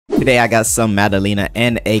Today I got some Madalena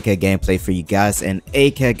and Eika gameplay for you guys, and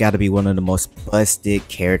Eika gotta be one of the most busted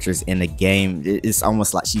characters in the game. It's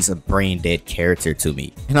almost like she's a brain dead character to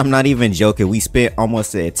me. And I'm not even joking, we spent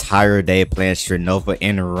almost the entire day playing Strinova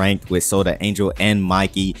in ranked with Soda Angel and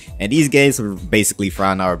Mikey, and these games were basically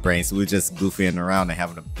frying our brains, so we were just goofing around and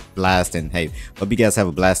having a blast. And hey, hope you guys have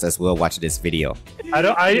a blast as well watching this video.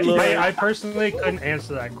 I personally couldn't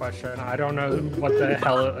answer that question. I don't know what the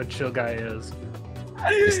hell a chill guy is.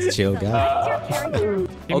 Just a chill guy.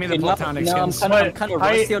 Give me the platonic skins. I'm kind of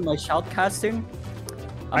rusty on my shoutcasting.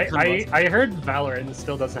 I heard Valorant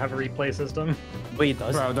still doesn't have a replay system. Wait,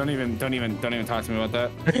 does? Bro, don't even talk to me about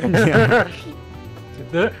that.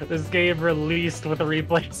 This game released with a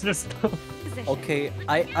replay system. Okay,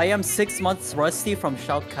 I am 6 months rusty from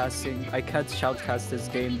shoutcasting. I can't shoutcast this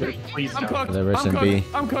game. Please I'm don't. cooked.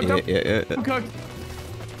 I'm cooked. I'm cooked.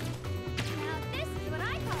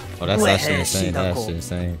 Oh, that's actually insane. That's actually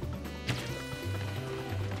insane.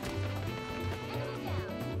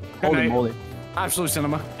 Holy moly. Absolute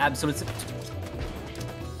cinema. Absolute.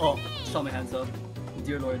 Oh, show my hands up.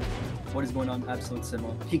 Dear Lord, what is going on? Absolute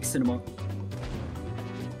cinema. Peak cinema.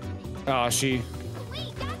 Oh, she.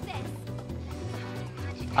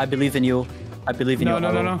 I believe in you. I believe in you.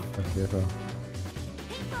 No.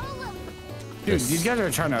 Dude, these guys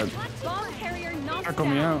are trying to tackle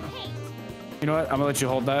me out. You know what? I'm gonna let you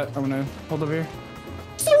hold that. I'm gonna hold over here.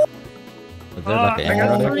 Is there like an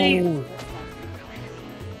angle there? Three.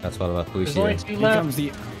 That's what about There's only Fuchsia. two left.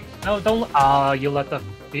 No, don't. You let the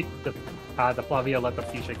Flavia let the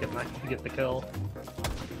Fuchsia get the kill.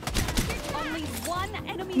 Only one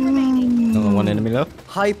enemy remaining. Only one enemy left?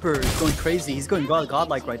 Hyper is going crazy. He's going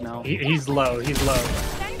godlike right now. He's low. He's low.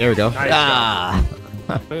 There we go. Nice Ah!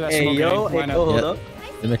 Hey yo, hold up.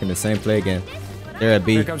 They're making the same play again. They're at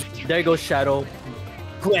B. There goes Shadow.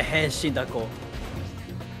 Are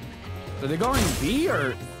they going B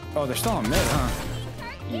or? Oh, they're still on mid, huh?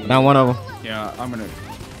 Not one of them. Yeah, I'm gonna.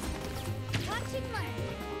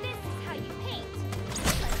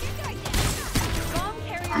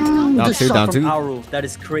 Down two, down two. Aru. That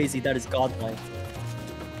is crazy. That is godlike.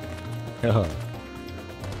 Yeah.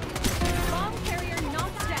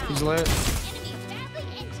 He's lit.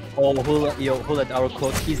 Oh, who let Aru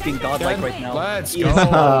cook? He's being godlike right now. Let's He go. is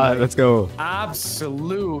Let's go.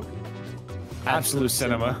 Absolute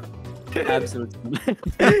cinema. Absolute cinema.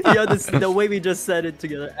 Yeah, the way we just said it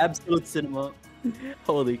together. Absolute cinema.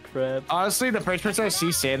 Holy crap. Honestly, the first person I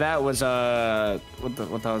see say that was what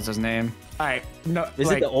the hell is his name? All right, no.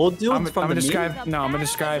 Is it the old dude I'm from gonna the describe. No, I'm gonna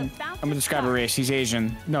describe a race. He's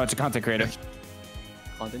Asian. No, it's a content creator.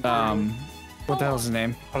 What the hell's his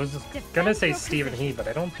name? I was just gonna say Stephen He, but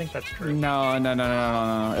I don't think that's true. No.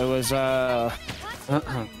 It was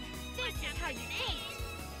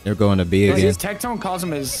They're going to B again. His tech tone calls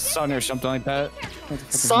him his son or something like that.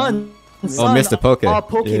 Son. Oh, Mr. Poke. Oh,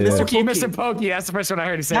 Pokey, Yeah. Mr. Pokey. Mr. Pokey. That's the first one I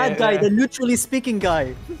heard you say. That guy, the neutrally speaking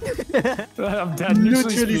guy. I'm dead.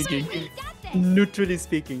 Neutrally speaking. Neutrally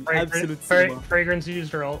speaking. Absolute cinema. Fragrance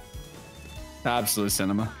used her ult. Absolute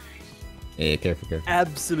cinema. Yeah, careful.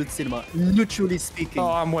 Absolute cinema. Neutrally speaking. Oh,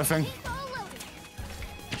 I'm whiffing.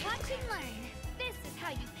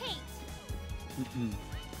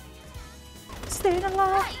 Stay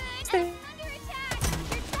alive. Stay.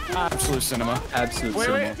 Absolute cinema. Absolute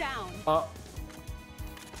cinema. Oh.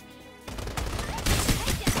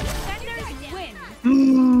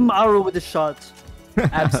 Aru with the shot.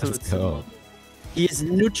 Absolute Let's cinema. go. He's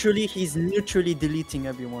neutrally deleting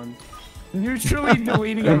everyone. Neutrally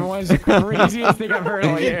deleting everyone is the craziest thing I've heard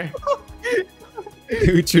all year.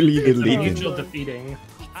 Mutually deleted. Mutual defeating.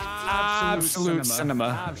 Absolute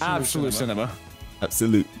cinema. Absolute cinema.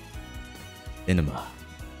 Absolute. Cinema.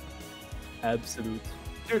 Absolute.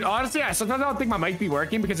 Dude, honestly, I sometimes don't think my mic be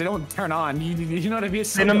working because it don't turn on. You know what I mean?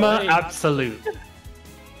 It's so Cinema delayed. absolute.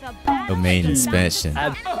 Domain expansion.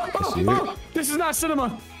 This is not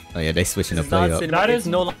cinema. Oh yeah, they switching the It's play not up. cinema. That It's is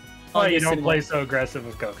no why you don't cinema. play so aggressive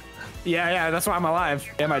with Coke. Yeah, that's why I'm alive.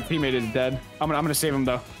 Yeah, my teammate is dead. I'm gonna save him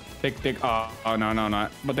though. Oh no,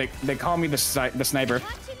 not. But they call me the sniper.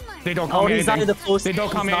 They don't call me he's not anything. in the flow They don't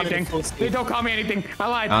state. call me He's not in the anything. flow state. They don't call me anything. I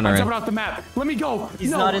lied. Honor I'm it. jumping off the map. Let me go.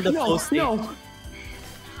 He's not in the flow state. No.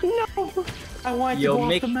 I want to go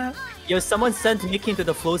off the map. Yo, someone sent Mickey into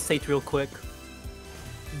the flow state real quick.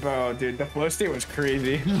 Bro, dude, the flow state was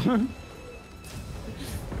crazy.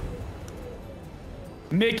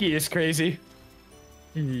 Mickey is crazy.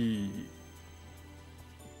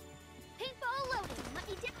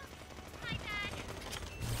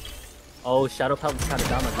 Oh, Shadow Pellet's kind of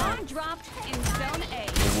down right now. Bomb dropped in zone A.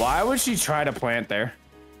 Why would she try to plant there?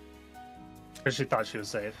 Because she thought she was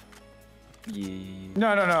safe. Yeah. No.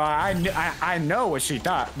 I know what she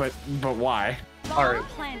thought, but why? Alright.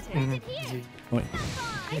 Planted. Wait.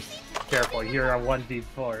 Careful, you're a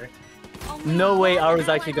 1v4. Only No way one I was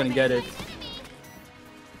actually gonna get it. Would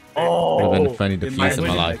Oh, have been a funny defense of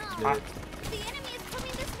my life. The enemy is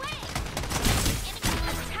coming this way.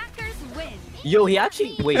 Attackers win. yo, he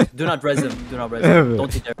actually. Wait, do not res him. Do not res him.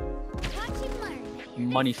 Don't you dare.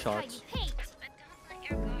 Money shots.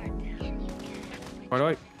 Why do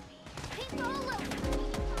I?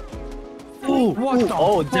 Ooh, What the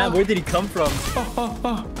oh, fuck? damn, where did he come from?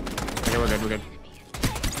 Okay, we're good.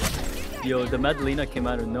 Yo, the Madalena came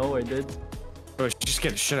out of nowhere, dude. Bro, just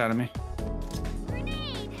get the shit out of me.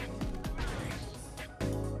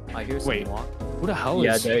 I hear some Wait, walk. who the hell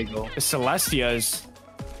Yeah, is? there you go. It's Celestia's.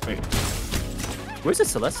 Wait. Where's the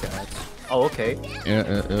Celestia at? Oh, okay.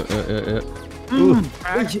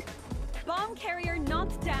 Bomb carrier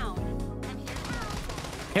knocked down.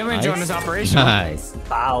 Him and join this operation. Nice.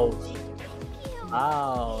 Wow.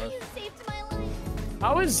 Wow.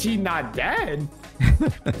 How is he not dead?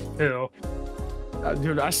 Who?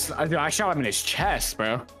 Dude, I shot him in his chest,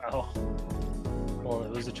 bro. Oh. Well,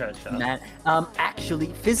 it was a trash shot. Man, actually,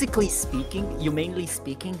 physically speaking, humanly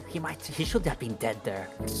speaking, he should have been dead there.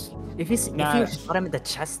 If you shot him in the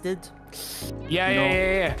chest, dude.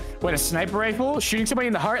 Yeah. What, a sniper rifle? Shooting somebody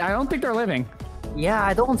in the heart? I don't think they're living. Yeah,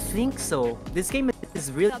 I don't think so. This game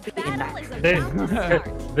is really The battle is inaccurate. about to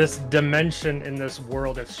start. This dimension in this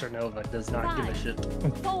world of Strinova does not give a shit.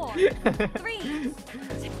 4, 3.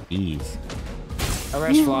 Jeez.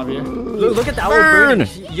 Arrest Flavia. Look at the our Burn! burn.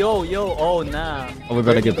 Yo, oh nah. Oh, we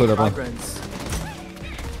better get put up on. Fragrance.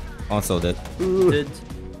 Also dead. Dude.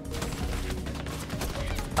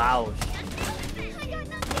 Wow.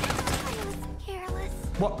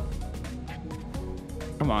 What?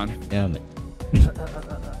 Come on. Damn it.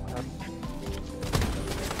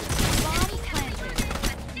 Bomb planted.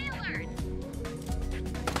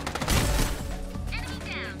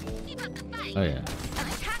 Oh yeah.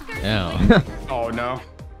 Attackers Damn. Oh no.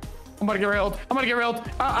 I'm gonna get railed.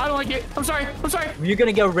 I don't like it. I'm sorry. You're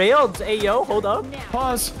gonna get railed. Hey, yo, hold up.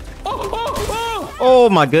 Pause. Oh. Oh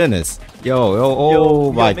my goodness.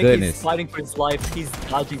 Oh my Mickey's goodness. fighting for his life. He's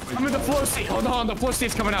dodging for I'm in his the flow state. Hold on, the flow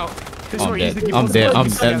state's coming out. This is I'm where he's dead. the I'm dead. I'm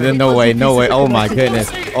dead. No way. Oh my goodness.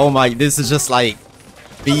 Oh my. This is just like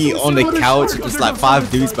be on the couch, just like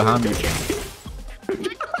 5 dudes behind me.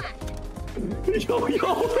 Yo, what?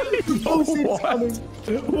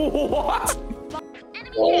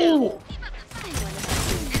 Oh.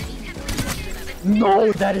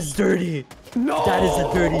 No, that is dirty. No. That is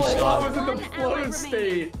a dirty I shot. was in the flow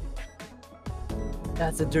state.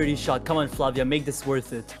 That's a dirty shot. Come on, Flavia, make this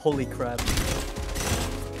worth it. Holy crap.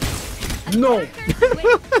 No.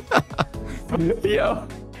 Yo,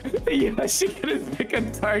 she couldn't pick a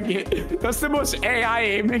target. That's the most AI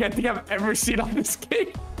aiming I think I've ever seen on this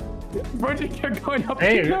game. Bro, you kept going up.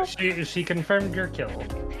 Hey, she confirmed your kill.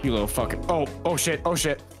 You little fucking. Oh shit.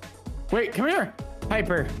 Wait, come here.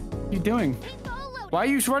 Hyper, what you doing? Why are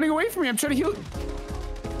you running away from me? I'm trying to heal.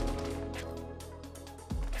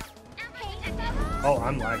 Oh,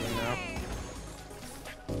 I'm lagging now.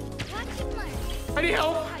 I need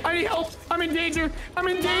help. I'm in danger.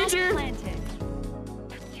 planted.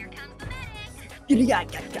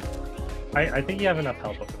 I think you have enough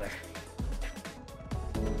help over there.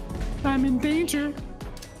 I'm in danger.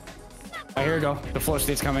 Oh, here we go. The flow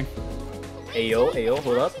state's coming. Ayo,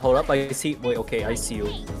 hold up. I see. Wait, okay, I see you.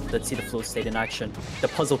 Let's see the flow state in action. The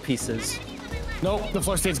puzzle pieces. Nope, the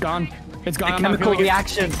flow state's gone. It's gone. The I'm not chemical feeling it.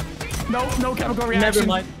 reaction. No chemical reaction. Never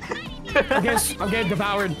mind. I'm getting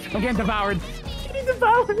devoured.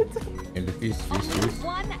 And the feast. Only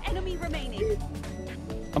one enemy remaining.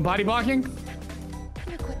 I'm body blocking.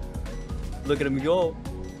 Look at him go.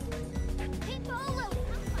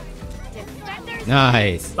 Defenders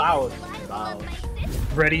Nice. Wow.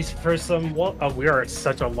 Ready for some? We are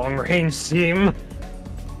such a long-range team.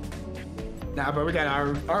 Nah, but we got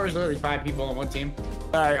ours literally 5 people on one team.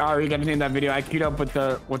 Alright, you gotta name that video. I queued up with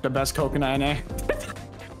the best coconut NA.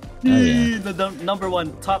 Oh, yeah. The number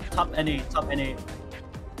one top NA.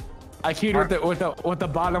 I queued with the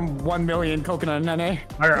bottom 1 million coconut NA.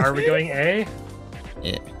 Are we going A?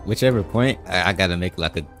 Yeah. Whichever point, I gotta make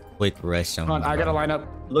like a quick rush on. Come on, I gotta line up.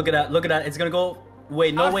 Look at that. It's gonna go.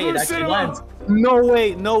 Wait, no way it actually Cinema. lands. No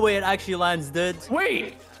way it actually lands, dude.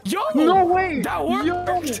 Wait, yo, No way. that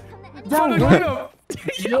worked. That worked.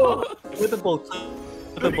 Yo, clippable.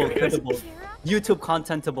 YouTube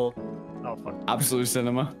contentable. Oh fuck. Absolute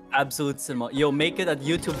cinema. Absolute cinema. Yo, make it a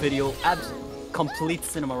YouTube video. Complete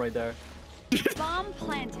cinema right there. Bomb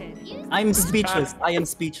planted. I'm speechless. I am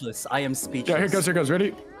speechless. I am speechless. Yeah, here goes.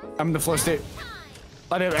 Ready? I'm in the flow state.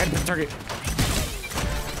 Let him hit the target.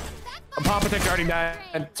 A pop attack already died.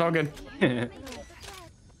 It's all good.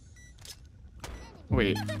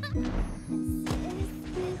 Wait.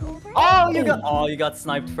 Oh, you got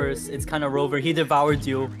sniped first. It's kind of Rover. He devoured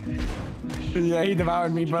you. Yeah, he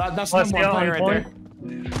devoured me, but that's Plus, number one yeah, player on right there.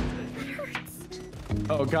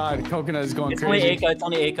 Oh god, Coconut is going It's only crazy. Eika. It's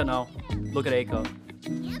only Eika now. Look at Eika.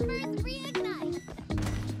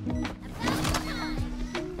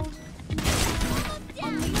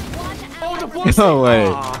 Oh, the force! No way.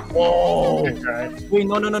 Oh. Good try. Wait,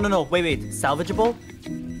 no. Wait. Salvageable?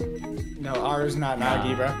 No, ours not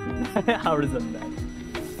Nagi, bro. How is that?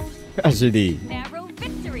 Tragedy. Narrow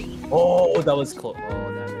victory. Oh, that was close.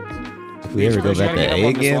 Oh, that is. We ever go back to A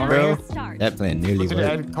again, bro? Start. That plan nearly Look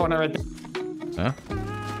at worked. that corner right there. Huh?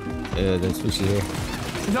 Yeah, that's what she here.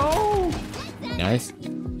 No! Nice.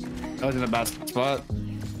 That was in the best spot.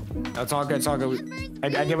 That's all good. It's all good. I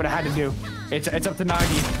did what I had to do. It's up to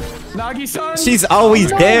Nagi. Nagi, son! She's always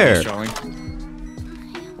there.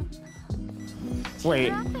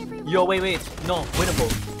 Wait. Yo, wait. No, winnable.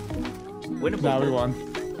 Winnable. Nah, we won.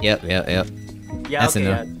 Yep. Yeah, That's okay,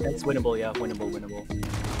 enough. yeah. That's winnable. Yeah, winnable.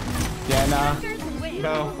 Yeah, nah. Win.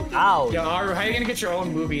 No. Ow. Yo, Aru, how you gonna get your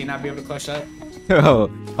own movie and not be able to clutch that? Oh,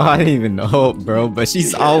 I didn't even know, bro. But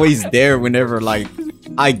she's always there whenever, like,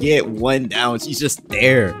 I get one down. She's just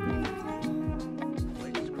there.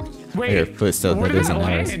 Wait. Her foot still where that did isn't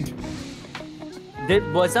that ours.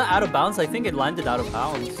 land? Was that out of bounds? I think it landed out of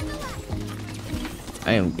bounds.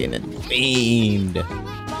 I am getting beamed.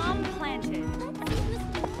 Bomb planted.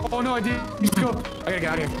 Oh no, I did. Go. I gotta get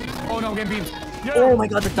out of here. Oh no, I'm getting beamed. No. Oh my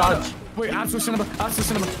god, the dodge. Wait, absolute cinema.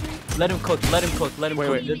 Let him cook. Let him cook.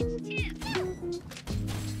 Wait.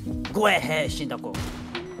 Go ahead, Shindako.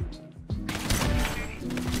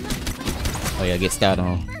 Oh yeah, get stout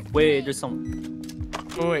on. Wait, there's some.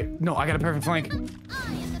 Wait. No, I got a perfect flank.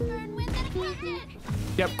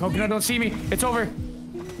 Yep, Coconut don't see me. It's over.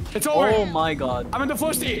 It's over. Oh my god. I'm in the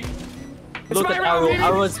flow state. It's Look my at round, Arrow. baby.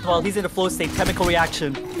 Arrow is, well, he's in the flow state. Chemical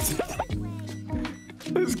reaction.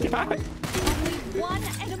 This guy. One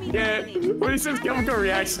enemy Yeah. remaining. When he says chemical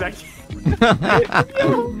reaction, I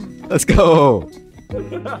Let's go.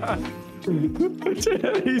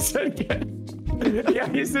 he said, yeah,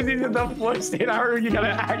 he said he's in the flow state. Aru, you gotta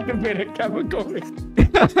activate a chemical reaction.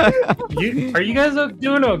 Are you guys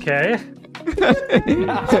doing okay?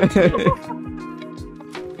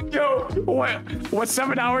 Yo, what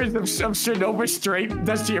 7 hours of Strinova straight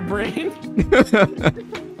does to your brain?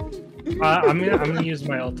 I'm gonna use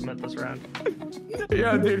my ultimate this round.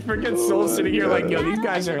 Yeah, dude, freaking Soul sitting here like, yo, these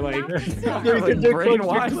guys are like, They're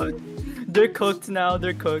brainwashed. They're cooked now.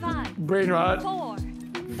 They're cooked. 5, Brain rot. 4,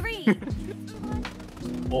 3.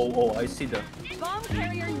 Oh, I see the. Bomb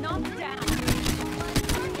carrier knocked down.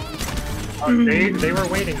 They were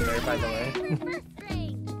waiting there, by the way.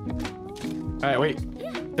 Alright,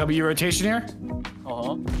 wait. W rotation here?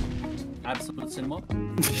 Absolute cinema.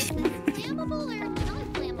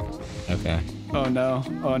 Okay. Oh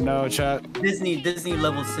no, chat. Disney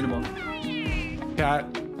level cinema. Cat.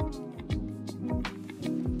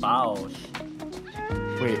 Wow.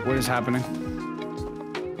 Wait, what is happening?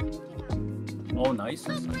 Oh, nice.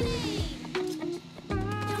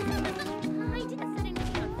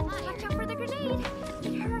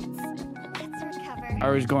 I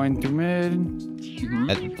was going through mid.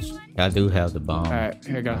 I do have the bomb. Alright,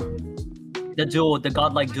 here we go. The duo, the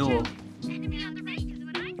godlike duo.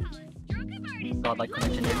 Godlike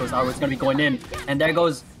connection. There goes ours. Gonna be going in, and there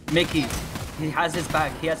goes Mickey. He has his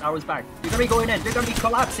back. He has ours back. They're gonna be going in. They're gonna be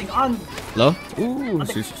collapsing on. Low? Ooh,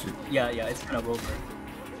 shoot. Yeah, it's kind of over.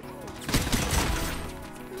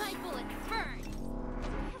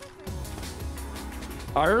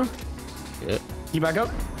 Aru, Yeah. you back up?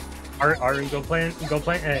 Aru, go play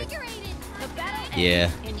A. Yeah.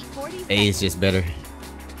 A is just better.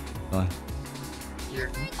 Come on.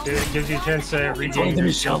 It gives you a chance to regain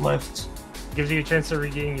your shield. left. Gives you a chance to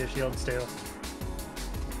regain your shields too.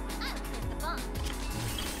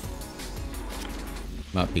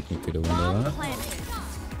 Not peeking through the window. Huh?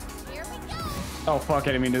 Oh fuck, I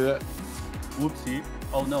didn't mean to do that. Whoopsie.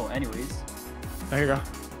 Oh no. Anyways. Oh, here you go.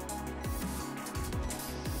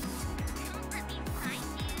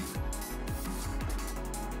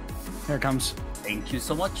 Here it comes. Thank you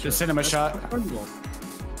so much. The cinema shot.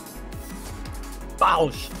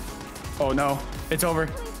 Bouch. Oh no, it's over.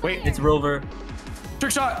 Wait, It's Rover.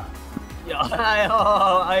 trick shot.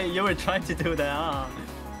 Yeah. You were trying to do that. Huh?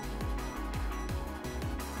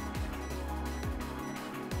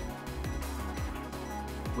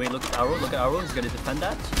 Wait, look at Arrow. Look at Arrow. He's gonna defend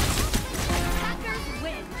that. Attackers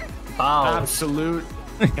win. Bow. Absolute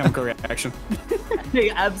chemical reaction.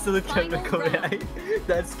 Absolute chemical reaction.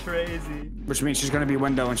 That's crazy. Which means she's gonna be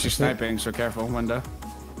window when she's sniping, so careful, window.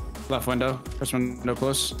 Left window, first window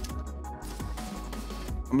close.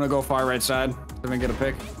 I'm gonna go far right side, let me get a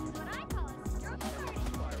pick.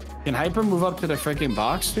 Can Hyper move up to the freaking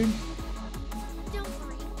box, dude?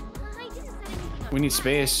 We need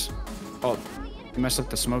space. Oh, you messed up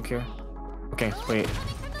the smoke here. Okay, wait.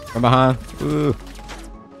 From behind. Ooh.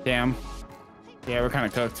 Damn. Yeah, we're kind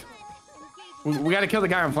of cooked. We gotta kill the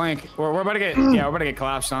guy on flank. We're about to get, yeah, we're about to get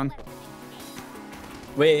collapsed on.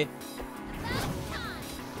 Wait.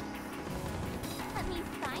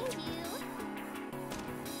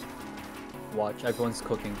 Watch, everyone's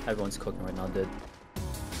cooking. Everyone's cooking right now, dude.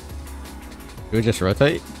 Do we just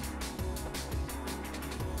rotate?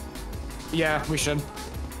 Yeah, we should.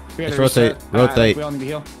 We Let's gotta rotate, reset. rotate. We all need to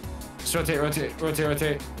heal. Just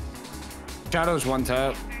rotate. Shadow's one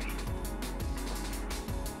tap.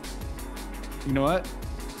 You know what?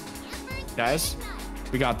 Guys,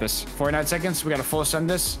 we got this. 49 seconds. We gotta full send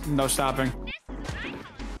this. No stopping.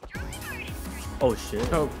 Oh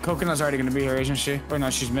shit. Oh, Coconut's already gonna be here, isn't she? Or no,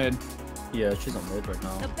 she's mid. Yeah, she's on mid right The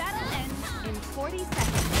now. battle ends in 40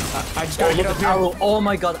 seconds. I just Oh, gotta get look up at here. Arrow. Oh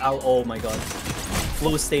my god, Arrow. Oh my god.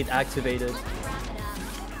 Flow state activated.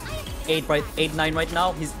 8-9 right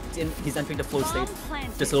now. He's entering the flow state.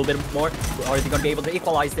 Just a little bit more. Are they gonna be able to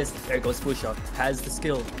equalize this? There goes Fusha. Has the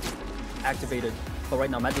skill activated. But right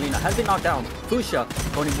now, Madalena has been knocked down. Fusha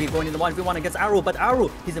going in the 1v1 against Arrow, but Arrow,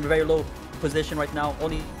 he's in a very low position right now.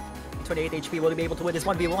 Only 28 HP. Will he be able to win this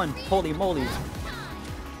 1v1? Holy moly.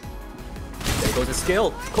 There goes the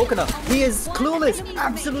skill. Coconut, he is clueless.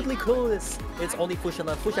 Absolutely clueless. It's only Fusha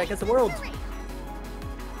left. Fusha against the world.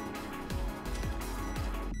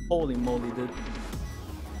 Holy moly, dude.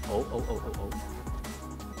 Oh.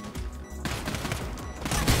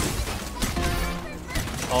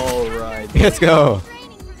 Alright. Let's go.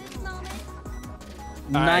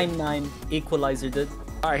 9-9 equalizer, dude.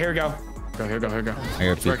 All right, here we go. Here we go. I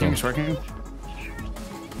got people. It's working.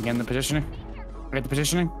 Again, the positioning. I got the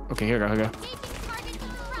positioning. Okay, here we go.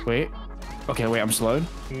 Wait. Okay, wait, I'm slowed.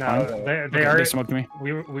 No, they are. They smoked me.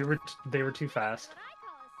 They were too fast.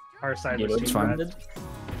 Our side Yeah, was it's too fine.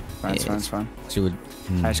 fast. It's fine. She would.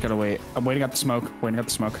 I just gotta wait. I'm waiting up the smoke.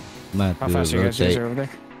 Might How do fast are you guys? You guys rotate. are over there?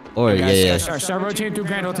 Or yeah. Start rotating through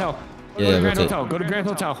Grand Hotel. Go Yeah, to Grand rotate. Hotel. Go to Grand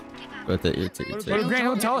Hotel. Rotate. Go to Grand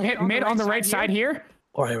Hotel. Hit mid on the right side here.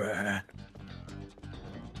 Alright.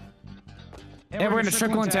 And we're gonna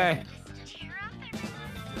trickle into A.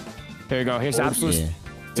 There you go. Here's Absolute Yeah.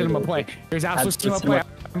 Cinema play. Here's Absolute Cinema Cinema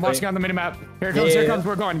play. I'm watching on the minimap. Here it comes. Yeah. Here it comes.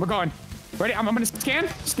 We're going. Ready? I'm gonna scan.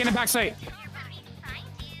 Scan the back sight.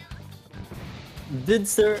 Did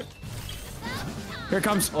sir? Here it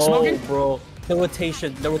comes. Oh, Smoking. bro. The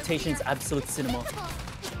rotation is absolute cinema.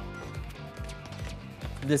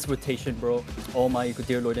 This rotation, bro. Oh my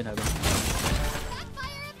dear Lord in heaven.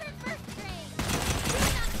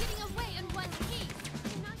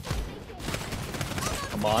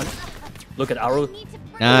 Come on. Look at Arrow.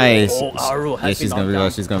 Nice. Oh, Arrow has Yeah, she's been gonna knocked revive.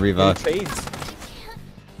 down. She's gonna revive. Trades.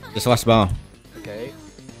 Just watch the ball. Okay.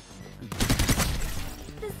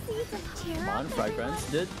 Come on, Fragrance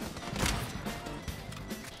did.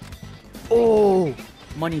 Oh!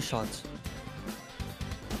 Money shots.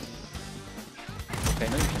 Okay,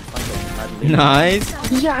 now you can find out Madeline.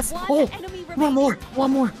 Nice. Yes! Oh! Enemy One more!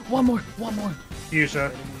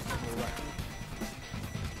 Fuchsia.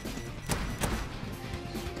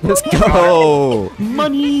 Let's go.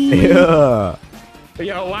 Money! Yeah.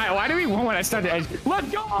 Yo, why do we win when I start the edge? Let's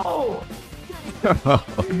go!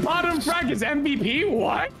 Bottom frag is MVP?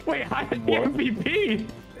 What? Wait, how did the MVP?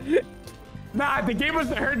 Nah, the game was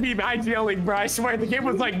the hurt me by IGL League, bro. I swear, the game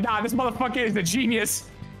was like, nah, this motherfucker is a genius.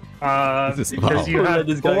 Because you Who let had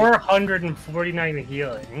this guy- 449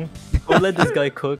 healing. Don't let this guy cook.